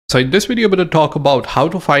So in this video, I'm going to talk about how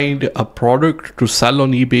to find a product to sell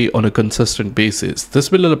on eBay on a consistent basis.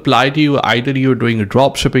 This will apply to you either you're doing a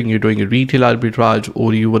drop shipping, you're doing a retail arbitrage,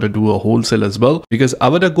 or you want to do a wholesale as well. Because I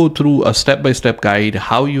want to go through a step-by-step guide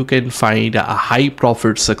how you can find a high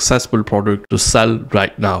profit successful product to sell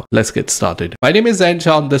right now. Let's get started. My name is Zain.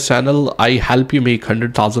 On this channel, I help you make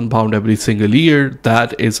 £100,000 every single year.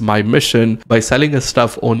 That is my mission by selling a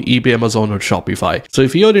stuff on eBay, Amazon, or Shopify. So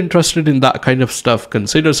if you're interested in that kind of stuff,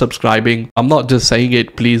 consider subscribing. I'm not just saying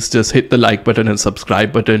it, please just hit the like button and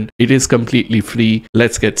subscribe button. It is completely free.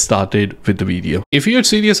 Let's get started with the video. If you're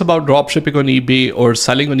serious about dropshipping on eBay or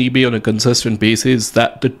selling on eBay on a consistent basis,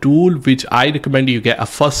 that the tool which I recommend you get a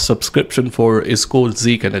first subscription for is called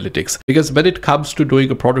Zik Analytics. Because when it comes to doing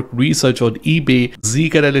a product research on eBay,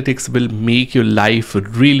 Zik Analytics will make your life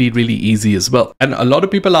really easy as well. And a lot of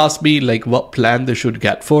people ask me like what plan they should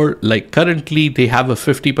get for. Like currently they have a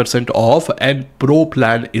 50% off and pro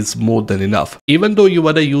plan is more than enough. Even though you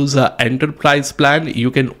want to use an enterprise plan, you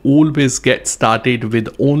can always get started with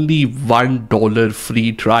only $1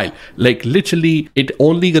 free trial. Like literally it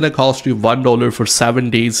only gonna cost you $1 for 7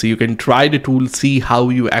 days, so you can try the tool, see how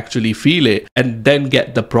you actually feel it, and then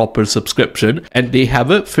get the proper subscription. And they have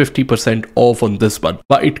a 50% off on this one,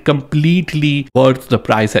 but it completely worth the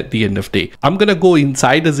price at the end of the day. I'm gonna go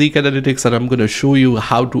inside the Zik Analytics and I'm gonna show you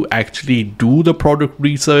how to actually do the product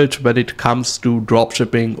research when it comes to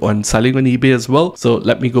dropshipping and selling on eBay as well. So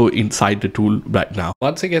let me go inside the tool right now.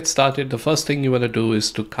 Once I get started, the first thing you want to do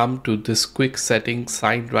is to come to this quick settings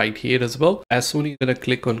sign right here as well. As soon as you're going to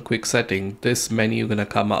click on quick setting, this menu going to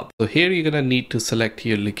come up. So here you're going to need to select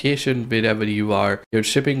your location wherever you are, your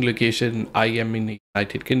shipping location. I am in the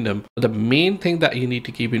United Kingdom. But the main thing that you need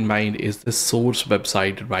to keep in mind is the source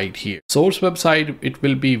website right here. Source website, it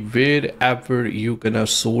will be wherever you're gonna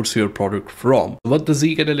source your product from. What the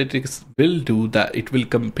Zik Analytics will do, that it will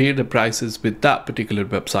compare the prices with that particular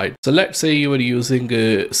website. So let's say you are using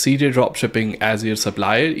CJ Dropshipping as your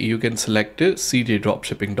supplier, you can select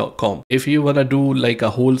cjdropshipping.com. If you wanna do like a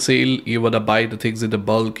wholesale, you wanna buy the things in the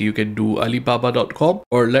bulk, you can do alibaba.com,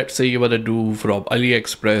 or let's say you wanna do from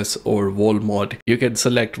AliExpress or Walmart, you can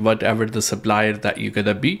select whatever the supplier that you're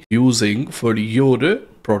gonna be using for your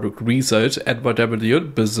product research and whatever your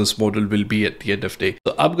business model will be at the end of the day.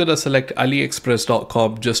 So I'm gonna select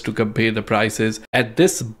aliexpress.com just to compare the prices. At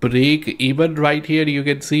this break even right here, you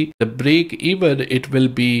can see the break even, it will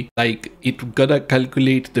be like it gonna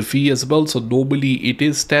calculate the fee as well. So normally it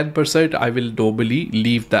is 10%. I will normally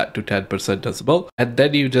leave that to 10% as well, and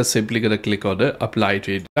then you just simply gonna click on the apply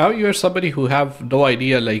change. Now you're somebody who have no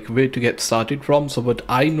idea like where to get started from. So what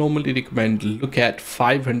I normally recommend, look at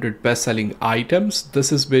 500 best-selling items.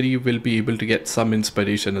 This is where you will be able to get some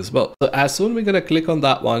inspiration as well. So as soon as we're gonna click on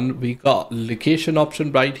that one, we got location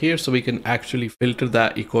option right here, so we can actually filter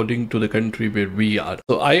that according to the country where we are.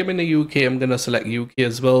 So I am in the UK, I'm gonna select UK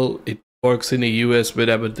as well. It works in the US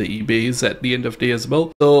wherever the eBay is at the end of the day as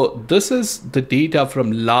well. So this is the data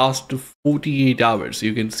from last 48 hours.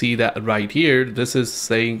 You can see that right here. This is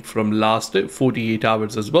saying from last 48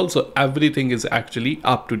 hours as well. So everything is actually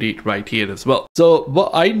up to date right here as well. So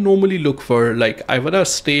what I normally look for, like I want to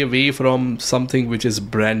stay away from something which is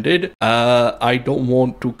branded. I don't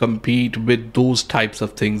want to compete with those types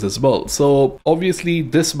of things as well. So obviously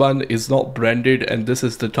this one is not branded and this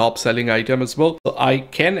is the top selling item as well. So I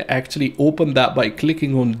can actually open that by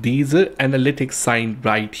clicking on these analytics sign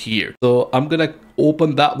right here. So I'm gonna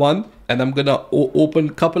open that one and I'm gonna open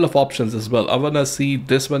a couple of options as well. I wanna see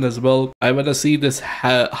this one as well. I wanna see this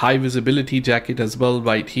high visibility jacket as well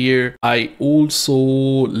right here. I also,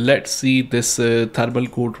 let's see this thermal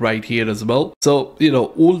coat right here as well. So you know,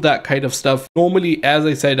 all that kind of stuff. Normally, as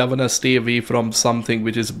I said, I wanna stay away from something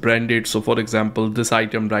which is branded. So for example, this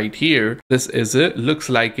item right here, this is looks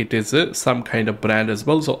like it is some kind of brand as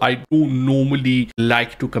well. So I do normally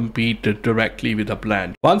like to compete directly with a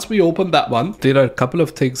brand. Once we open that one, there are a couple of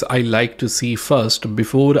things I like to see first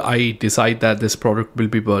before I decide that this product will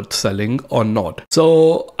be worth selling or not.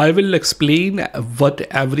 So I will explain what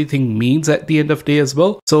everything means at the end of the day as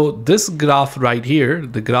well. So this graph right here,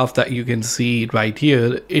 the graph that you can see right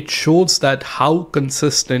here, it shows that how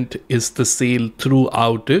consistent is the sale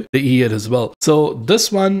throughout the year as well. So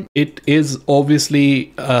this one, it is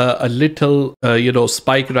obviously a little you know,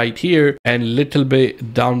 spike right here and little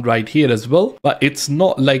bit down right here as well, but it's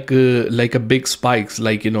not like a big spikes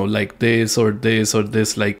like, you know, like this or this or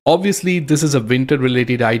this. Like obviously this is a winter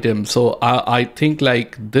related item, so I think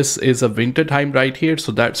like this is a winter time right here,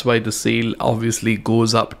 so that's why the sale obviously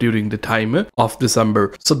goes up during the time of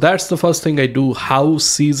December. So that's the first thing I do, how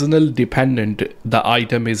seasonal dependent the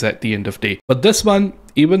item is at the end of day. But this one,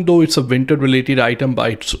 even though it's a winter related item,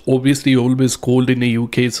 but it's obviously always cold in the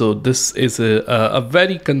UK. So this is a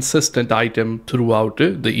very consistent item throughout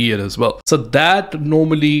the year as well. So that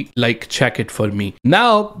normally like check it for me.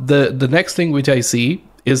 Now the next thing which I see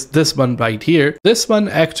is this one right here. This one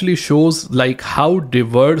actually shows like how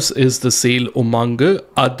diverse is the sale among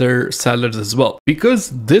other sellers as well,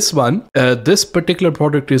 because this one this particular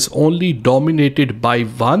product is only dominated by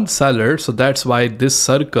one seller. So that's why this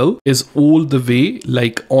circle is all the way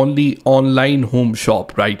like only online home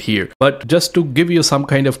shop right here. But just to give you some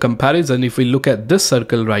kind of comparison, if we look at this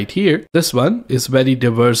circle right here, this one is very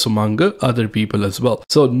diverse among other people as well.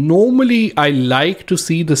 So normally I like to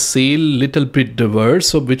see the sale little bit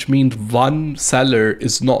diverse, so which means one seller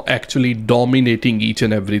is not actually dominating each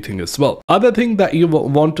and everything as well. Other thing that you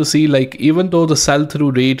want to see, like even though the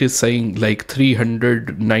sell-through rate is saying like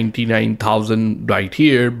 399,000 right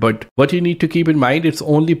here, but what you need to keep in mind, it's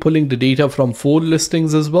only pulling the data from 4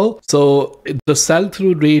 listings as well. So the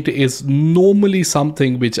sell-through rate is normally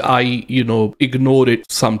something which I ignore it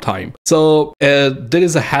sometime. So there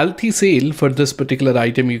is a healthy sale for this particular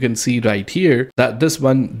item. You can see right here that this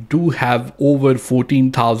one do have over 14,000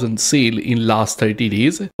 sale in last 30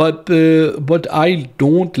 days. But what I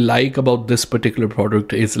don't like about this particular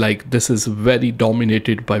product is like this is very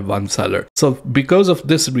dominated by one seller. So because of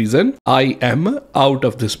this reason, I am out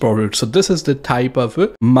of this product. So this is the type of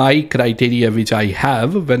my criteria which I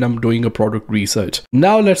have when I'm doing a product research.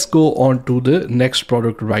 Now let's go on to the next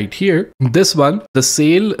product right here. This one, the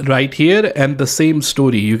sale right here, and the same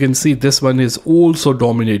story. You can see this one is also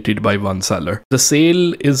dominated by one seller. The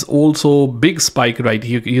sale is also big spike right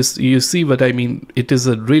here. You see what I mean? It is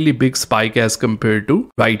a really big spike as compared to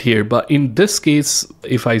right here. But in this case,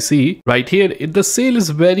 if I see right here, the sale is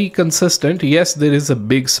very consistent. Yes, there is a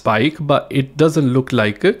big spike, but it doesn't look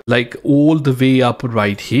like all the way up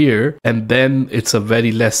right here, and then it's a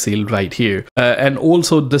very less sale right here. And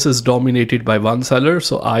also this is dominated by one seller,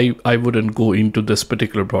 so I wouldn't go into this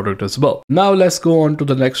particular product as well. Now let's go on to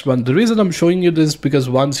the next one. The reason I'm showing you this because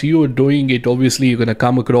once you are doing it, obviously you're gonna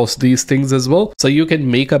come across these things as well. So you can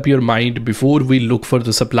make up your mind before we look for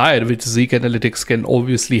the supplier, which Zik Analytics can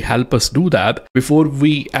obviously help us do that before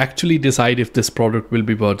we actually decide if this product will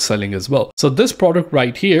be worth selling as well. So this product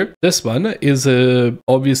right here, this one is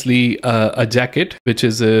obviously a jacket, which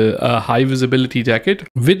is a high visibility jacket.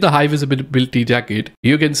 With the high visibility jacket,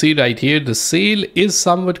 you can see right here the sale is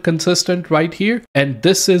somewhat consistent right here, and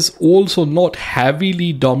this is also not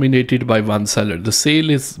heavily dominated by one seller. The sale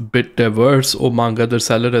is a bit diverse among other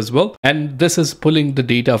sellers as well, and this is pulling the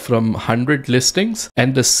data from 100 listings,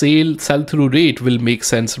 and the sell-through rate will make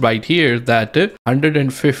sense right here that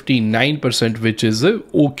 159%, which is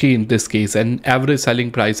okay in this case, and average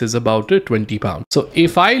selling price is about £20. So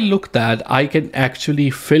if I look that, I can actually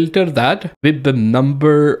filter that with the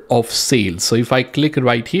number of sales. So if I click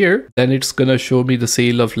right here, then it's gonna show me the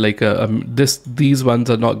sale of like these ones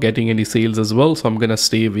are not getting any sales as well, so I'm gonna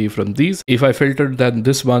stay away from these. If I filter, then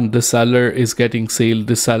this one, the seller is getting sale,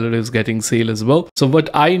 this seller is getting sale as well. So what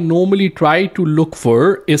I normally try to look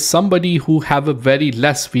for is somebody who have a very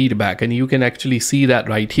less feedback, and you can actually see that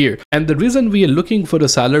right here. And the reason we are looking for a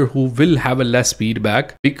seller who will have a less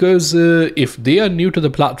feedback, because if they are new to the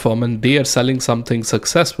platform and they are selling something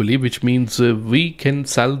successfully, which means we can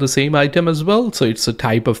sell the same item as well. So it's a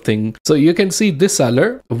type of thing. So you can see this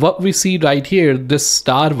seller, what we see right here, this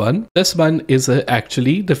star one, this one is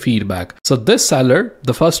actually the feedback. So this seller,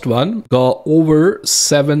 the first one, got over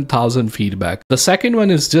 7,000 feedback. The second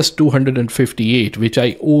one is just 258, which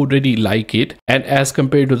I already like it, and as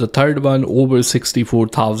compared to the third one, over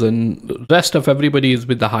 64,000. Rest of everybody is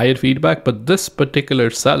with the higher feedback, but this particular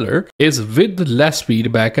seller is with less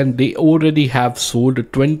feedback, and they already have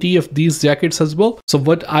sold 20 of these jackets as well. So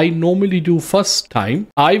what I normally do first time,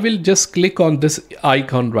 I will just click on this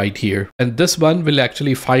icon right here, and this one will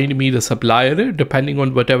actually find me the supplier depending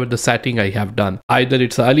on whatever the setting I have done. Either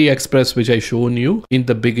it's AliExpress, which I shown you in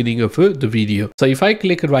the beginning of the video. So if I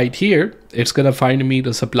click right here, it's gonna find me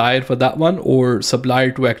the supplier for that one, or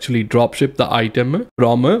supplier to actually drop ship the item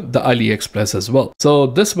from the AliExpress as well. So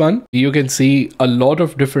this one, you can see a lot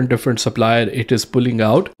of different supplier it is pulling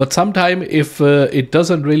out, but sometime if it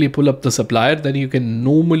doesn't really pull up the supplier, then you can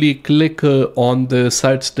normally click on the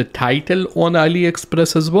search the title on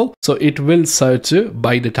AliExpress as well. So it will search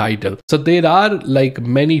by the title. So there are like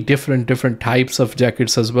many different types of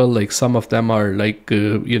jackets as well. Like some of them are like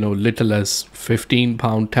little as just 15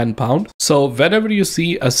 pound, 10 pound. So whenever you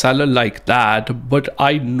see a seller like that, what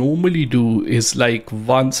I normally do is, like,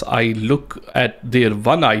 once I look at their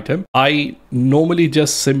one item, I normally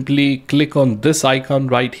just simply click on this icon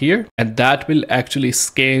right here, and that will actually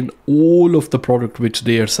scan all of the product which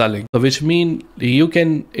they are selling. So which mean you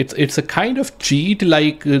can, it's a kind of cheat,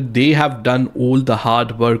 like they have done all the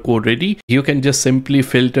hard work already. You can just simply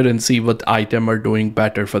filter and see what item are doing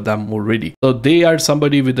better for them already. So they are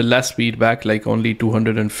somebody with the less feedback, like only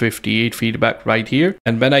 258 feedback right here.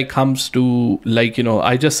 And when I comes to, like, you know,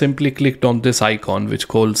 I just simply clicked on this icon which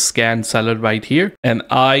called scan seller right here, and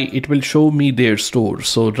it will show me their store.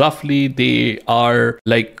 So roughly they are,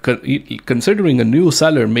 like, considering a new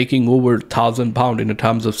seller making over £1,000 in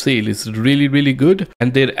terms of sale is really good,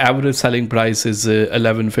 and their average selling price is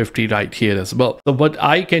 1150 right here as well. So what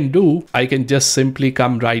I can do, I can just simply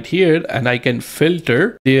come right here and I can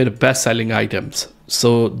filter their best selling items.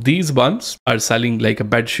 So these ones are selling like a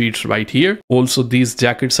bed sheets right here. Also these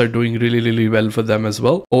jackets are doing really well for them as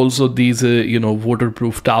well. Also these you know,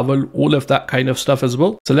 waterproof towel, all of that kind of stuff as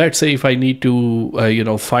well. So let's say if I need to you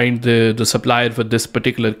know, find the supplier for this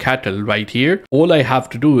particular kettle right here, all I have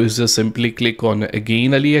to do is just simply click on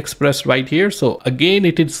again AliExpress right here. So again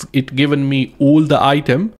it given me all the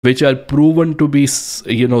item which are proven to be,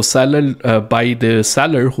 you know, seller by the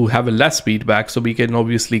seller who have a less feedback, so we can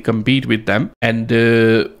obviously compete with them. And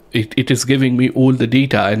it is giving me all the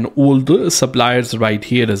data and all the suppliers right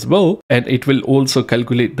here as well, and it will also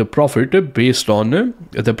calculate the profit based on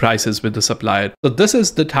the prices with the supplier. So this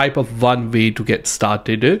is the type of one way to get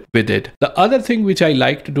started with it. The other thing which I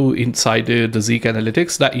like to do inside the Zik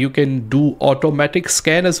Analytics, that you can do automatic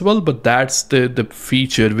scan as well, but that's the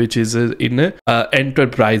feature which is in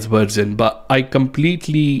enterprise version, but I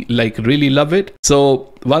completely, like, really love it. So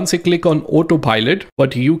once you click on autopilot,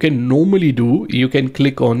 what you can normally do, you can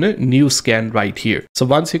click on a new scan right here. So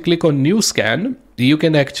once you click on new scan, you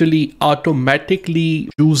can actually automatically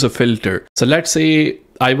choose a filter. So let's say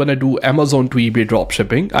I want to do Amazon to eBay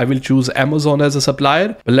dropshipping. I will choose Amazon as a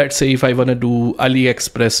supplier. But let's say if I want to do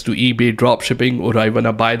AliExpress to eBay dropshipping, or I want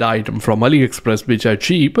to buy the item from AliExpress which are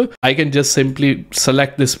cheap, I can just simply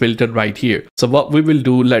select this filter right here. So what we will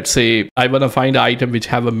do, let's say I want to find an item which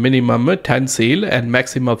have a minimum 10 sale and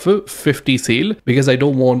maximum of 50 sale, because I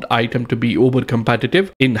don't want item to be over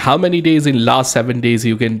competitive. In how many days? In last 7 days,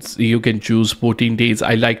 you can choose 14 days.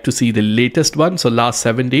 I like to see the latest one, so last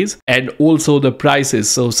 7 days, and also the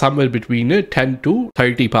prices. So somewhere between 10 to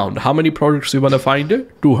 30 pound. How many products you want to find?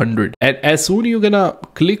 200. And as soon you're gonna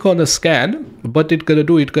click on a scan, but it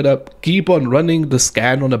gonna keep on running the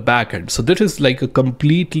scan on a back end. So this is like a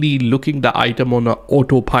completely looking the item on a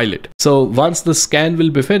autopilot. So once the scan will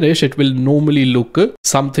be finished, it will normally look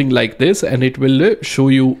something like this, and it will show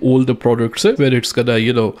you all the products where it's gonna,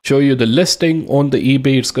 you know, show you the listing on the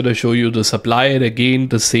eBay. It's gonna show you the supplier, again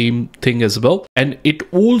the same thing as well, and it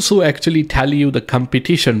also actually tell you the competition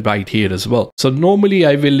right here as well. So normally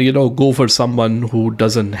I will, you know, go for someone who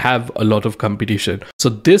doesn't have a lot of competition. So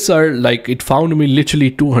these are, like, it found me literally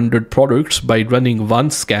 200 products by running one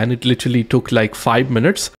scan. It literally took like 5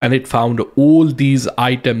 minutes, and it found all these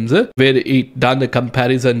items where it done a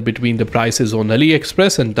comparison between the prices on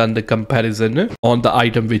AliExpress and done the comparison on the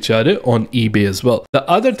item which are on eBay as well. The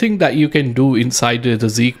other thing that you can do inside the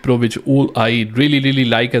Zik Pro, which all I really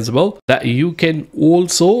like as well, that you can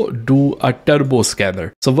also do a turbo scanner.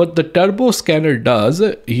 So what the turbo scanner does,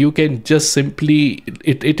 you can just simply,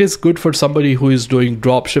 it is good for somebody who is doing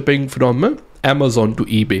drop shipping from Amazon to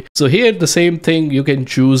eBay. So here the same thing, you can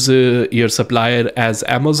choose your supplier as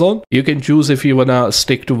Amazon. You can choose if you wanna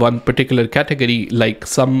stick to one particular category, like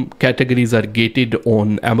some categories are gated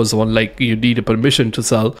on Amazon, like you need a permission to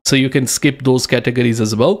sell, so you can skip those categories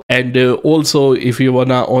as well. And also if you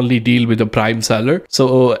wanna only deal with a prime seller,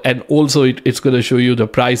 so and also it's gonna show you the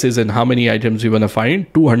prices and how many items you wanna find.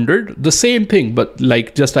 200, the same thing, but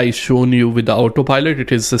like just I shown you with the autopilot,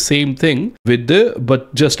 it is the same thing with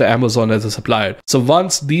but just Amazon as a supplier. So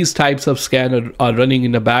once these types of scanner are running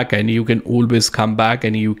in the back end, you can always come back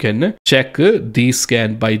and you can check these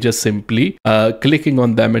scan by just simply clicking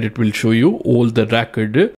on them, and it will show you all the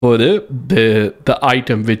record for the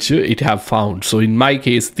item which it have found. So in my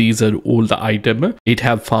case, these are all the item it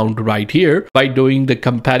have found right here by doing the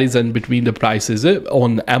comparison between the prices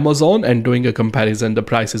on Amazon and doing a comparison the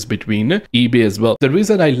prices between eBay as well. The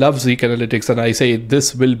reason I love Zik Analytics, and I say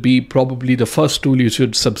this will be probably the first tool you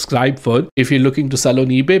should subscribe for, if you're looking to sell on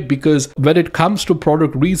eBay, because when it comes to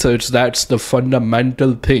product research, that's the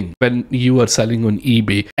fundamental thing when you are selling on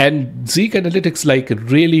eBay. And Zik Analytics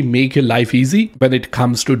really make your life easy when it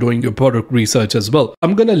comes to doing your product research as well.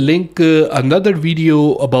 I'm gonna link another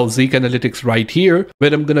video about Zik Analytics right here,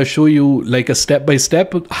 where I'm gonna show you a step by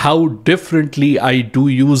step how differently I do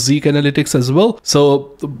use Zik Analytics as well.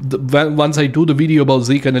 So once I do the video about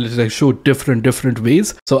Zik Analytics, I show different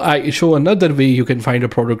ways. So I show another way you can find a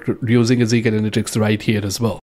product using a Zik Analytics right here as well.